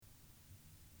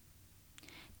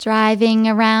Driving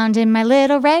around in my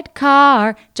little red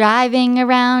car, driving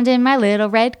around in my little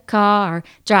red car,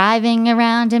 driving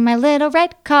around in my little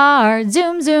red car,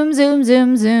 zoom, zoom, zoom,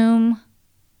 zoom, zoom.